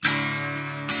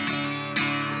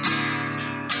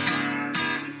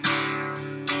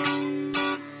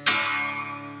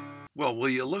Well, will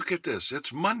you look at this?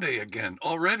 It's Monday again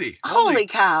already. Holy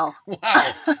cow. Wow.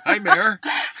 Hi, Mare.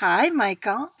 Hi,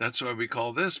 Michael. That's why we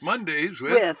call this Mondays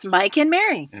With Mike and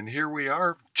Mary. And here we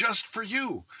are just for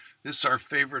you. This is our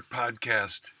favorite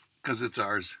podcast because it's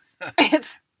ours.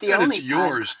 It's the and only it's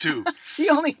yours, too. It's the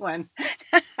only one.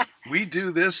 We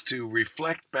do this to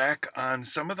reflect back on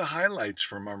some of the highlights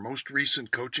from our most recent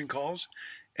coaching calls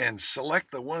and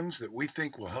select the ones that we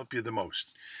think will help you the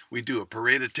most. We do a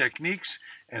parade of techniques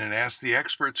and an Ask the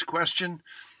Experts question.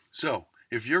 So,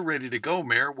 if you're ready to go,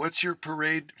 Mare, what's your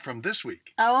parade from this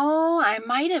week? Oh, I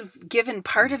might have given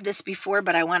part of this before,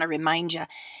 but I want to remind you.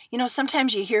 You know,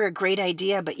 sometimes you hear a great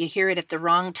idea, but you hear it at the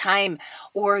wrong time,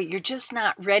 or you're just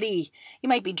not ready. You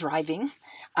might be driving.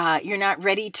 You're not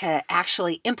ready to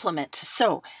actually implement.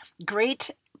 So, great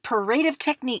parade of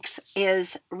techniques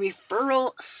is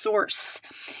referral source.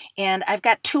 And I've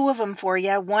got two of them for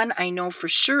you. One I know for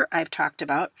sure I've talked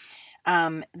about.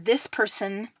 This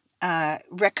person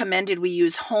recommended we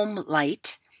use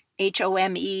HomeLight,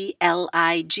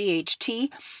 HomeLight.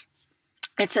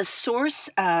 It's a source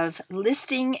of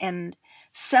listing and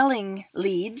selling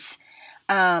leads,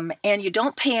 and you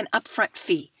don't pay an upfront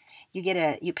fee.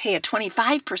 You pay a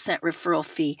 25% referral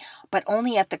fee, but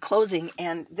only at the closing.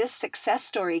 And this success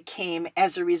story came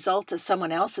as a result of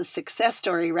someone else's success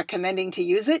story recommending to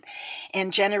use it,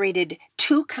 and generated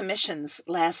 2 commissions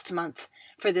last month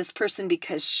for this person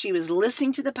because she was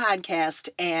listening to the podcast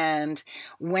and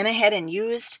went ahead and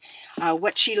used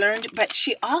what she learned. But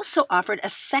she also offered a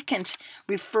second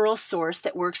referral source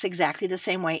that works exactly the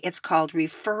same way. It's called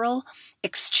Referral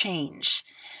Exchange.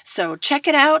 So check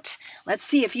it out. Let's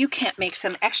see if you can't make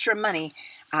some extra money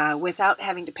without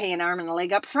having to pay an arm and a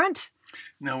leg up front.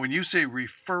 Now, when you say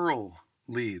referral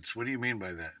leads, what do you mean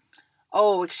by that?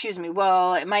 Oh, excuse me.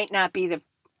 Well, it might not be the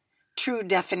true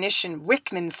definition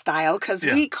Wickman style, because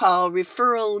we call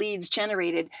referral leads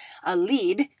generated a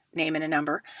lead, name and a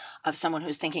number, of someone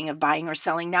who's thinking of buying or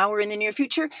selling now or in the near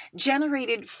future,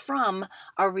 generated from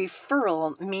a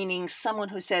referral, meaning someone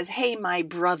who says, hey, my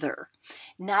brother,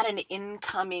 not an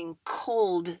incoming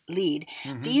cold lead.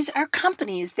 Mm-hmm. These are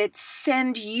companies that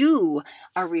send you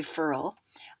a referral,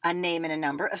 a name and a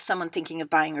number of someone thinking of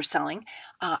buying or selling.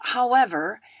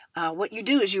 However, what you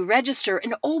do is you register.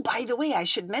 And oh, by the way, I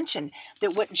should mention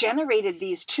that what generated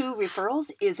these 2 referrals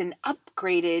is an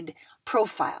upgraded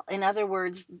profile. In other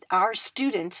words, our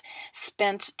student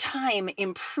spent time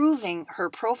improving her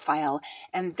profile,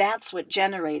 and that's what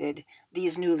generated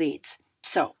these new leads.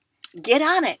 So get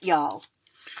on it, y'all.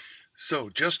 So,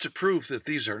 just to prove that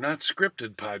these are not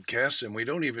scripted podcasts and we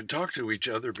don't even talk to each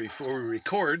other before we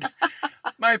record,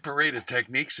 my parade of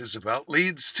techniques is about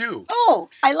leads too. Oh,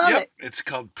 I love it. It's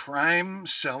called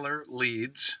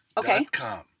PrimeSellerLeads.com. Okay.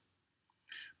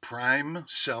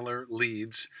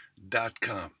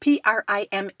 PrimeSellerLeads.com.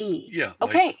 PRIME. Yeah.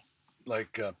 Okay.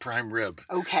 Like prime rib.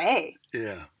 Okay.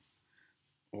 Yeah.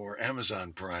 Or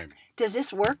Amazon Prime. Does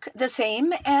this work the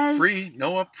same as... Free,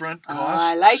 no upfront costs.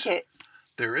 I like it.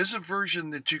 There is a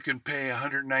version that you can pay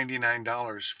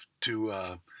 $199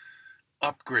 to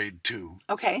upgrade to.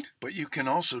 Okay. But you can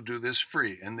also do this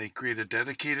free, and they create a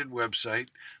dedicated website.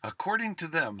 According to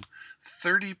them,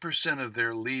 30% of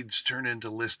their leads turn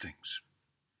into listings.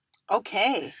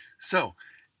 Okay. So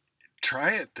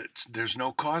try it. There's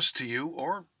no cost to you,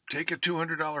 or take a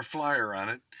 $200 flyer on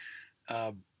it.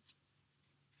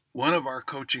 One of our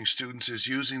coaching students is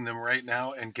using them right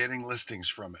now and getting listings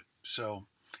from it. So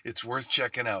it's worth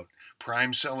checking out.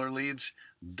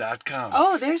 PrimeSellerLeads.com.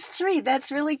 Oh, there's 3.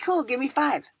 That's really cool. Give me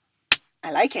 5.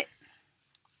 I like it.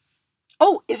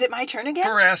 Oh, is it my turn again?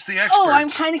 For Ask the Experts. Oh, I'm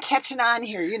kind of catching on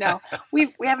here. You know,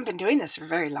 we haven't been doing this for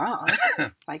very long,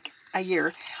 like a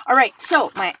year. All right,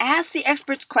 so my Ask the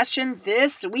Experts question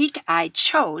this week I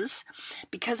chose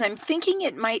because I'm thinking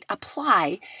it might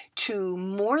apply to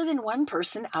more than one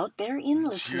person out there in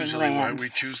listening usually land. Why we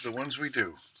choose the ones we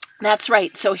do. That's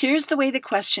right. So here's the way the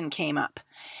question came up.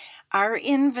 Our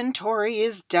inventory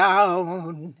is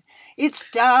down. It's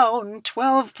down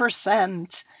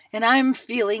 12%, and I'm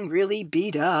feeling really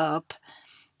beat up.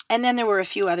 And then there were a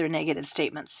few other negative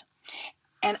statements.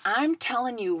 And I'm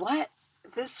telling you what,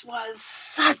 this was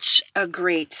such a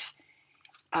great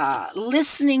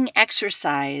listening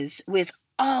exercise with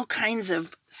all kinds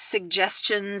of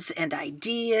suggestions and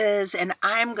ideas, and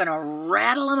I'm going to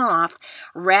rattle them off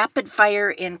rapid fire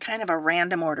in kind of a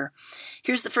random order.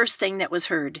 Here's the first thing that was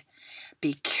heard.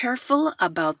 Be careful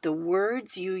about the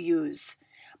words you use,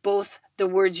 both the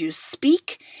words you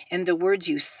speak and the words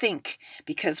you think,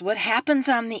 because what happens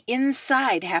on the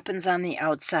inside happens on the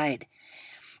outside.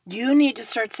 You need to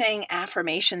start saying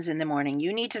affirmations in the morning.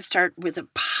 You need to start with a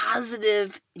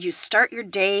positive, you start your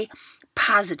day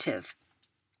positive.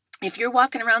 If you're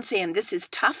walking around saying, this is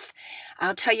tough,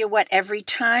 I'll tell you what, every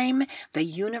time the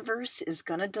universe is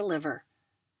going to deliver.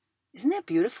 Isn't that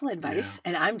beautiful advice? Yeah.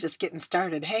 And I'm just getting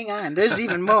started. Hang on, there's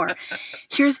even more.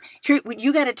 Here, what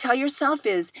you got to tell yourself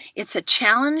is, it's a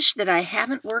challenge that I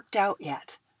haven't worked out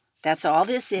yet. That's all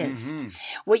this is. Mm-hmm.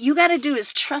 What you got to do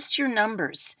is trust your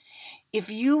numbers. If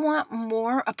you want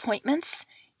more appointments,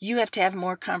 you have to have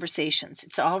more conversations.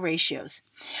 It's all ratios.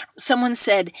 Someone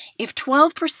said, if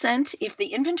the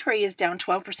inventory is down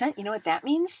 12%, you know what that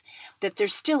means? That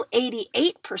there's still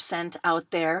 88%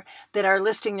 out there that are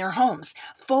listing their homes.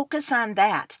 Focus on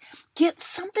that. Get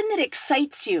something that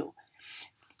excites you.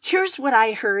 Here's what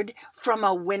I heard from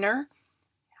a winner.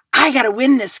 I got to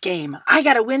win this game. I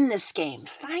got to win this game.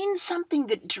 Find something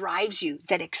that drives you,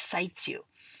 that excites you.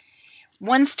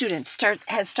 One student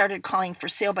has started calling for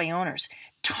sale by owners,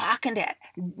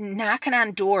 knocking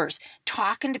on doors,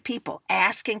 talking to people,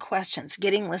 asking questions,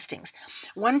 getting listings.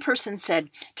 One person said,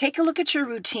 take a look at your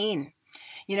routine.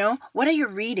 What are you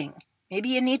reading? Maybe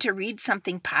you need to read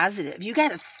something positive. You got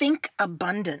to think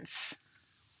abundance.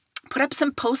 Put up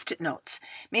some Post-it notes.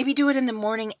 Maybe do it in the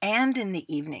morning and in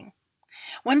the evening.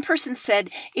 One person said,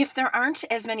 if there aren't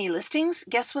as many listings,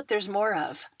 guess what there's more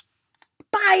of?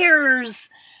 Buyers.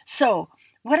 So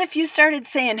what if you started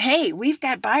saying, hey, we've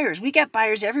got buyers. We got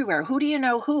buyers everywhere. Who do you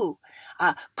know who?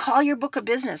 Call your book of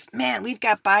business. Man, we've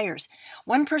got buyers.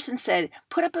 One person said,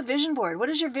 put up a vision board. What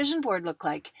does your vision board look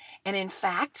like? And in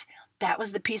fact, that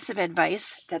was the piece of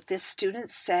advice that this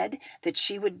student said that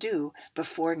she would do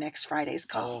before next Friday's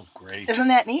call. Oh, great. Isn't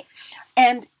that neat?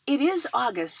 And it is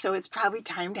August, so it's probably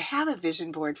time to have a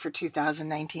vision board for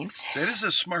 2019. That is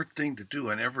a smart thing to do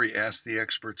on every Ask the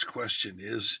Experts question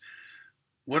is,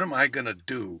 what am I going to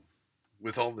do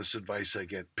with all this advice I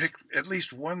get? Pick at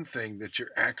least one thing that you're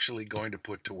actually going to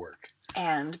put to work.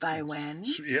 And by when?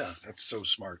 Yeah, that's so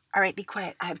smart. All right, be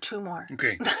quiet. I have two more.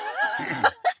 Okay.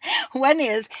 One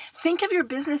is, think of your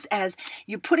business as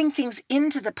you putting things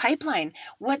into the pipeline.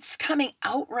 What's coming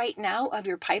out right now of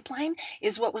your pipeline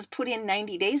is what was put in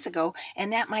 90 days ago,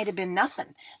 and that might have been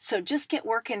nothing. So just get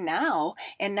working now,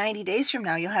 and 90 days from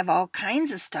now, you'll have all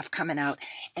kinds of stuff coming out.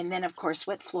 And then, of course,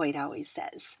 what Floyd always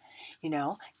says,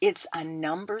 it's a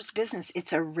numbers business.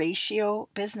 It's a ratio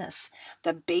business.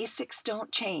 The basics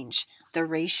don't change. The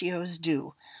ratios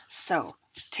do. So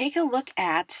take a look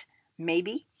at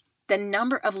maybe the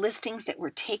number of listings that were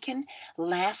taken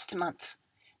last month.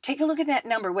 Take a look at that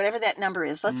number, whatever that number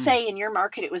is. Let's say in your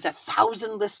market it was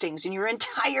 1,000 listings in your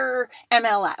entire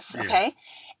MLS, okay?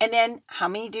 Yeah. And then how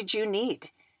many did you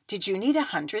need? Did you need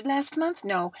 100 last month?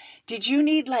 No. Did you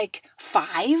need like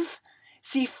 5?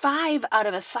 See, 5 out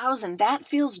of 1,000, that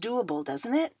feels doable,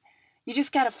 doesn't it? You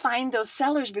just got to find those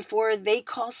sellers before they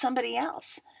call somebody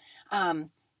else.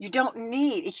 You don't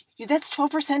need, that's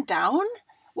 12% down?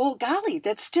 Well, golly,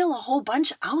 that's still a whole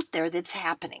bunch out there that's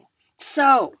happening.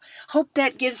 So, hope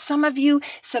that gives some of you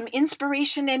some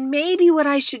inspiration, and maybe what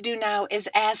I should do now is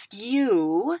ask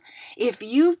you, if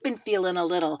you've been feeling a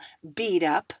little beat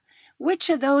up, which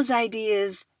of those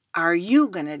ideas are you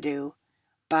going to do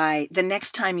by the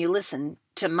next time you listen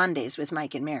to Mondays with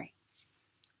Mike and Mary?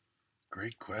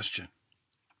 Great question.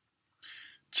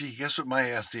 Gee, guess what my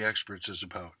Ask the Experts is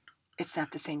about? It's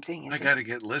not the same thing, is it? I got to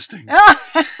get listings.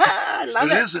 I love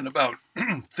it. It isn't about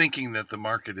thinking that the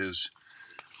market is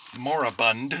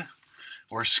moribund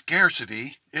or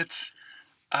scarcity. It's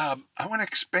I want to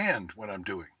expand what I'm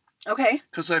doing. Okay.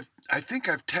 Because I think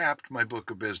I've tapped my book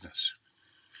of business.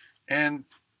 And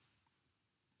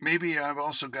maybe I've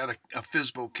also got a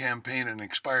FSBO campaign, an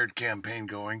expired campaign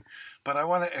going, but I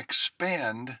want to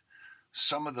expand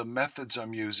some of the methods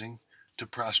I'm using to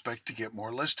prospect to get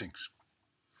more listings.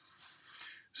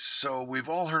 So we've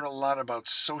all heard a lot about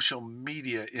social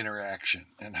media interaction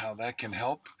and how that can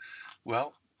help.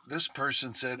 Well, this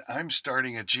person said, I'm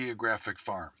starting a geographic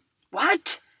farm.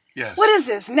 What? Yes. What is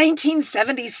this,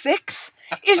 1976?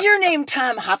 Is your name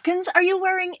Tom Hopkins? Are you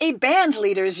wearing a band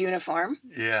leader's uniform?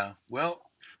 Yeah. Well,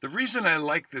 the reason I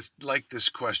like this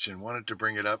question, wanted to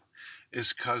bring it up,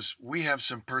 is because we have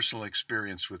some personal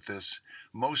experience with this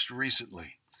most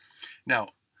recently. Now,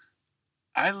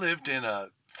 I lived in a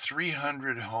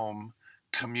 300-home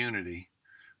community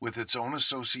with its own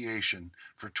association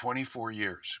for 24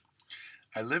 years.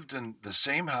 I lived in the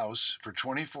same house for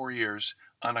 24 years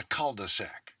on a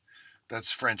cul-de-sac.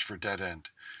 That's French for dead end.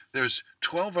 There's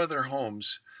 12 other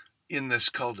homes in this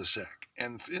cul-de-sac.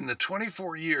 And in the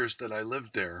 24 years that I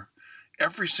lived there,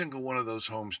 every single one of those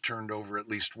homes turned over at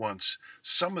least once,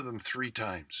 some of them 3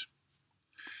 times.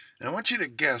 And I want you to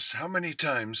guess how many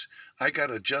times I got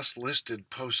a just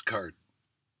listed postcard.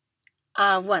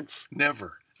 Once.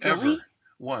 Never. Really? Ever.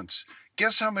 Once.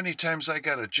 Guess how many times I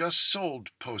got a just sold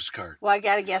postcard. Well, I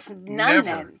gotta guess none Never.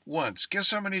 then. Once.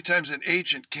 Guess how many times an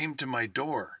agent came to my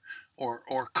door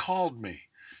or called me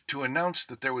to announce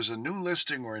that there was a new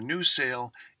listing or a new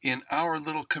sale in our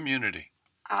little community.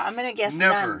 I'm gonna guess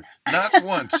Never. none. Not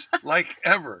once. Like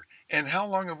ever. And how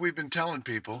long have we been telling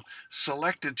people,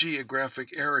 select a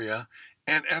geographic area,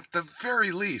 and at the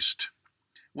very least,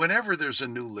 whenever there's a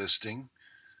new listing,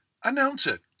 announce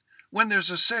it. When there's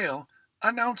a sale,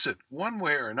 announce it one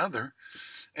way or another.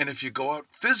 And if you go out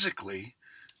physically,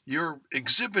 you're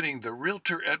exhibiting the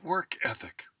realtor at work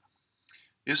ethic.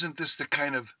 Isn't this the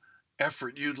kind of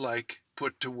effort you'd like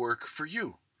put to work for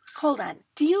you? Hold on.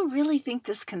 Do you really think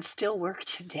this can still work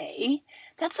today?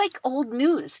 That's like old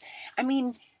news. I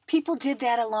mean, people did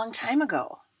that a long time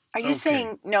ago. Are you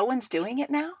saying no one's doing it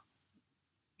now?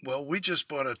 Well, we just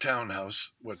bought a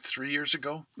townhouse, 3 years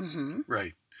ago? Mm-hmm.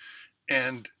 Right.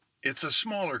 And it's a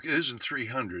smaller, it isn't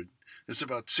 300. It's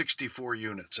about 64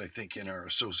 units, I think, in our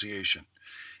association.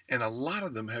 And a lot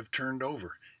of them have turned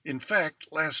over. In fact,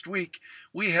 last week,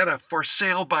 we had a for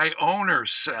sale by owner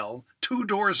sell 2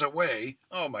 doors away.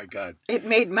 Oh, my God. It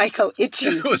made Michael itchy.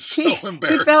 It was so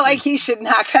embarrassing. He felt like he should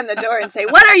knock on the door and say,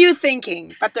 "What are you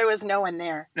thinking?" But there was no one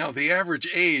there. Now, the average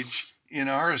age in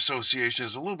our association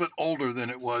is a little bit older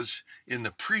than it was in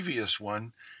the previous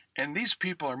one. And these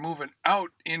people are moving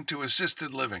out into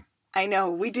assisted living. I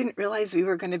know. We didn't realize we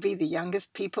were going to be the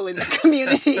youngest people in the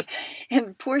community.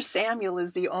 And poor Samuel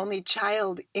is the only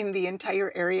child in the entire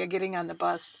area getting on the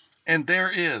bus. And there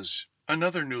is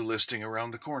another new listing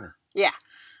around the corner. Yeah.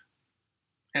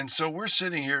 And so we're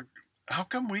sitting here. How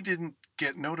come we didn't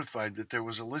get notified that there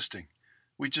was a listing?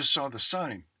 We just saw the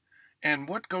sign. And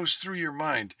what goes through your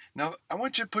mind? Now, I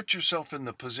want you to put yourself in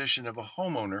the position of a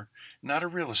homeowner, not a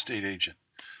real estate agent.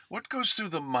 What goes through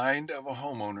the mind of a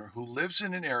homeowner who lives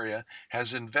in an area,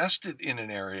 has invested in an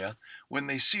area, when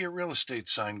they see a real estate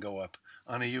sign go up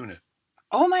on a unit?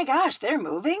 Oh my gosh, they're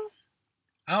moving?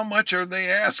 How much are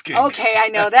they asking? Okay, I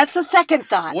know. That's the second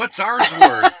thought. What's ours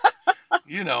worth?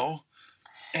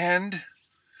 And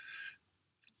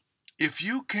if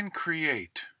you can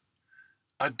create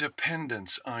a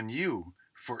dependence on you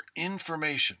for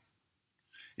information,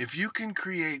 if you can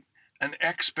create an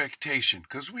expectation,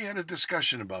 because we had a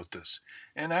discussion about this,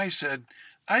 and I said,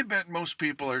 I bet most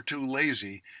people are too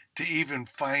lazy to even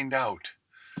find out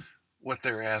what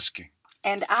they're asking.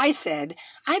 And I said,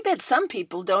 I bet some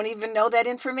people don't even know that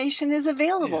information is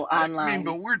available online.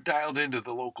 But we're dialed into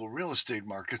the local real estate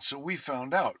market, so we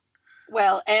found out.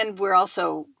 Well, and we're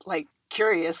also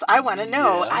curious. I want to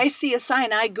know. Yeah. I see a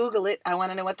sign, I Google it. I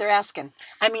want to know what they're asking.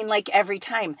 I mean, every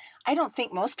time. I don't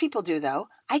think most people do, though.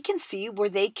 I can see where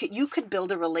you could build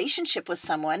a relationship with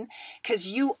someone because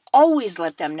you always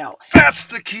let them know. That's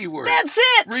the key word. That's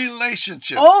it.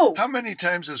 Relationship. Oh. How many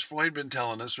times has Floyd been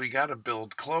telling us we got to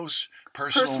build close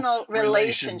personal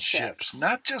relationships?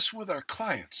 Not just with our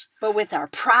clients, but with our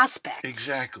prospects.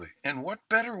 Exactly. And what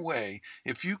better way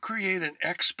if you create an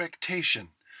expectation,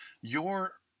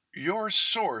 your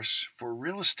source for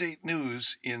real estate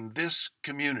news in this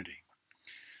community.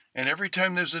 And every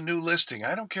time there's a new listing,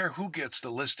 I don't care who gets the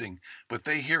listing, but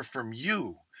they hear from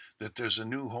you that there's a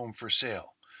new home for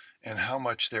sale and how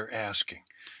much they're asking.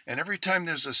 And every time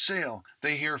there's a sale,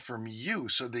 they hear from you.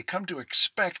 So they come to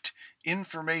expect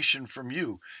information from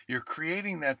you. You're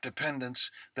creating that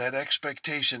dependence, that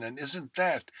expectation. And isn't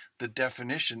that the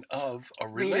definition of a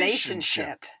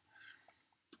relationship?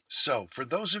 So for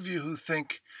those of you who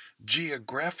think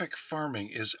geographic farming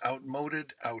is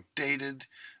outmoded, outdated,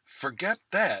 forget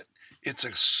that. It's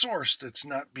a source that's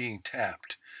not being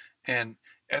tapped. And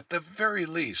at the very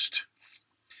least,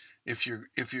 if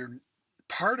you're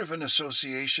part of an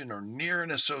association or near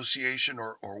an association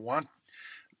or want,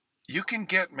 you can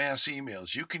get mass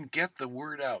emails. You can get the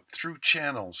word out through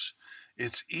channels.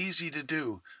 It's easy to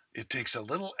do. It takes a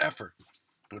little effort.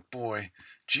 But boy,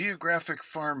 geographic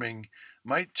farming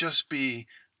might just be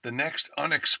the next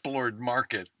unexplored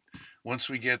market once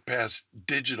we get past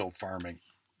digital farming.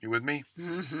 You with me?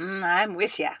 Mm-hmm, I'm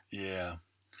with you. Yeah.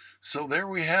 So there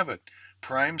we have it.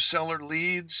 Prime seller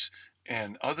leads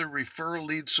and other referral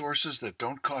lead sources that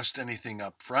don't cost anything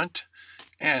up front,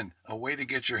 and a way to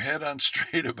get your head on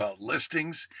straight about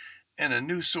listings, and a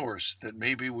new source that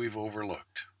maybe we've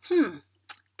overlooked.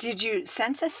 Did you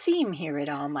sense a theme here at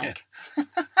all, Mike? Yeah.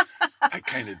 I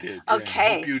kind of did. Okay.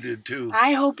 I hope you did too.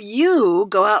 I hope you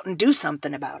go out and do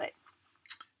something about it.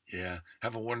 Yeah.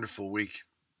 Have a wonderful week.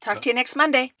 Talk to you next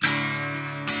Monday.